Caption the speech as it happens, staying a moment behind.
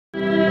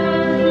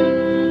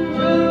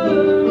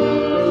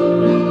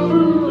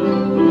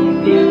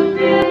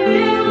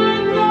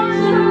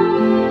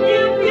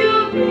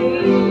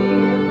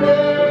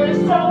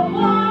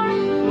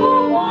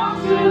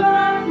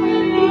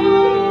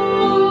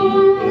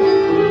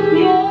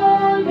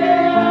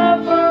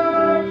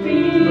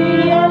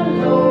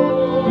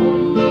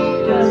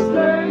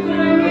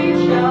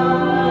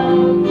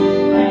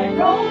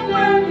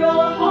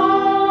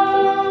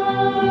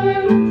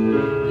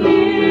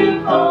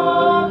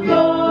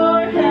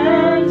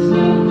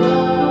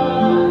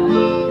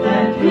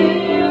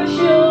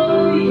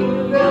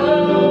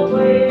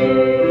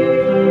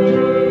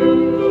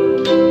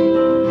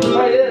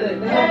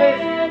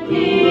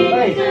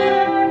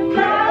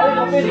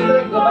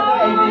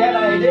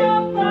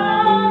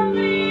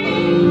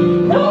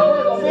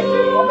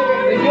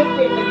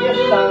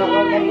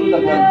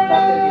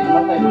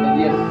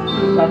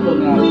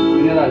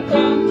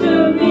Come to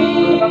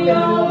me,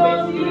 all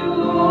of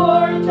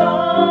your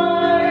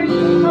time.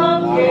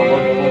 I'm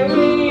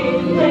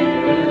carrying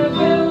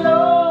heaven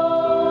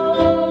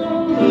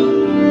low.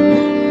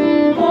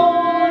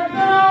 For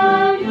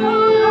now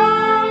your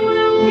love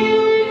will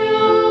give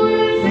you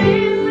this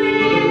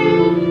easy,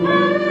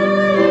 and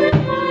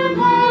my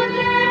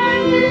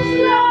burden is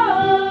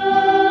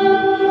light.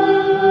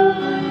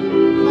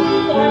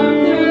 Come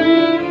to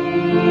me,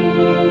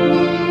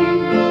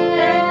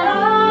 and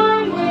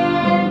I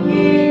will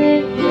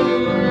give you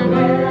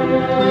rest.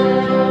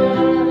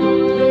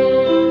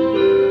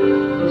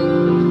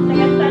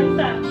 Second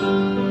stanza.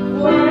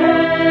 When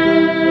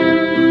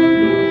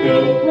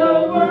the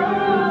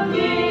world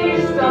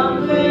is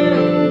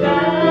tumbling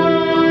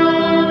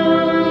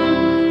down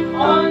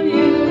on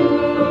you,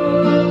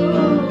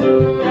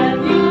 and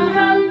you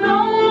have no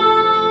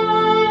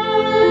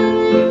one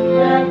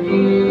that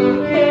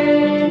you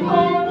can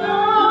hold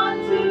on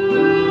to,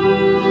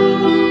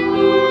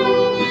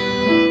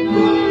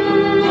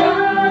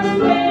 just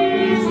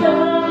face the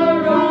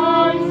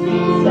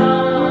rising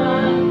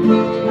sun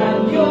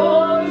and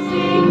your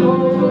sea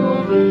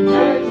hope,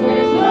 as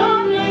there's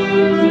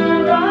nothing to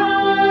run.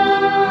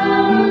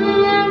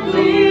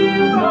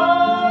 Lift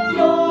up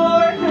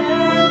your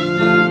hands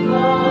to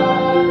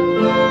God,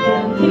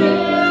 and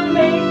He'll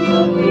make you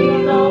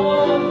feel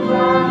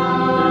alright.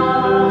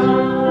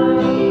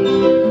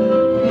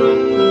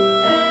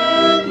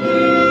 And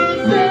He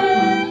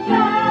said,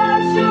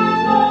 cast your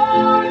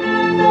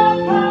burdens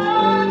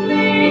upon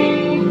me,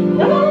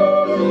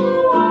 those who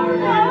are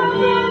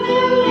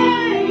heavy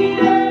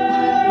laden.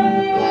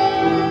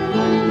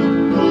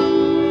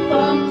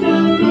 Come to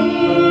me,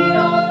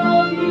 all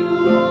of you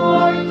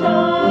are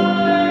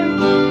tired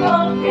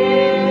of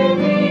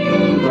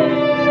carrying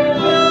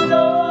heaven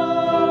low.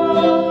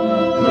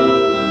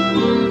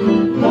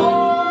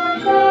 For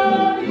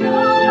now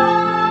your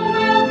love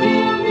will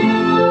give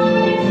you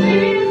its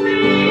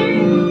easy,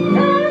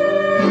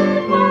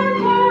 and my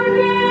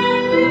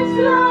burden is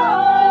light.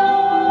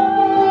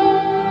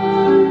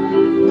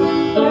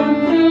 Come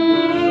to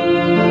me,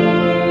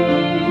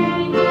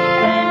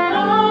 and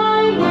I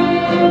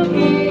will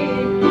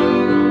give you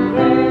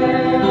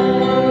rest.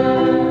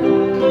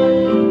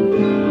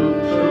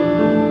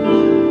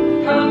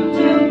 Come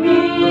to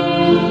me,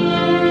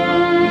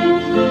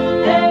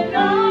 and I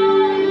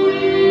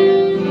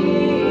will give you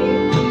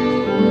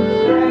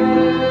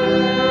rest.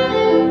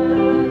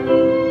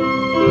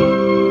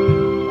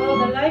 Oh,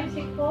 the live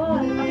si Paul.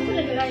 Ako sila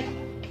nag-live.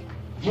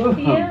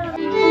 Yeah.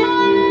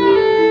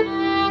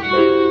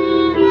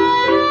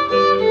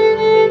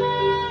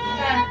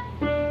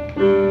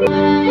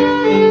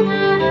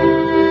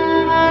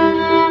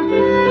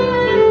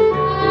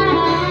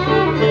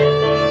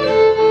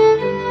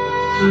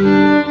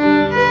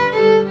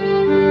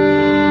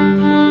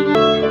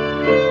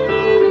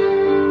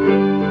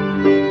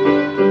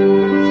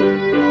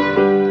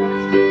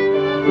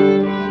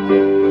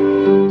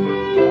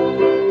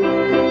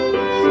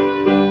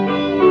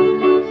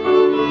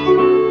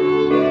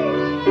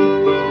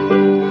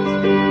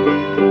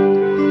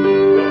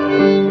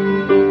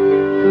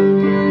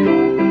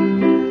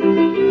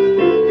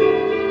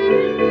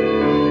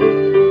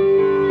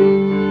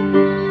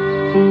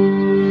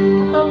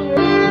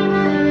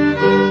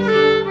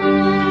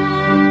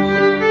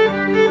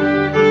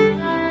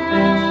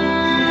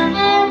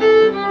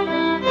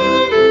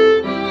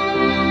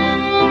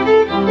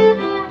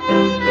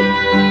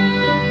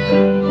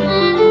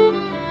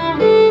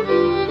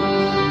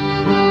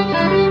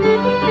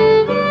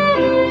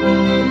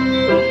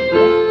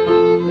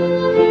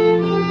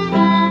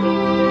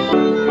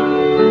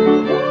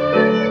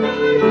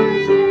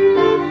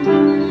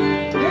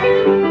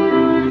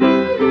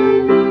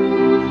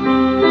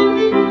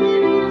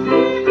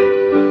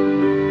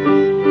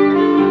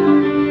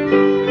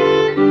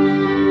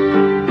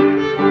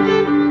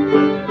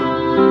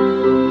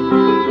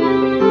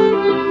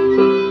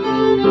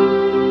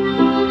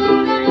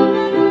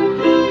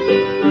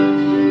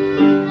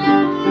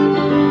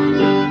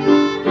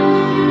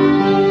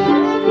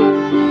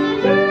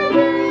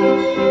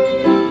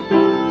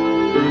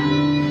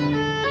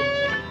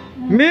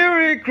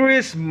 Merry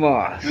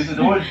Christmas! This is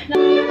all.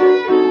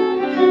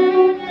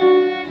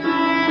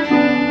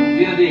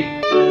 Di.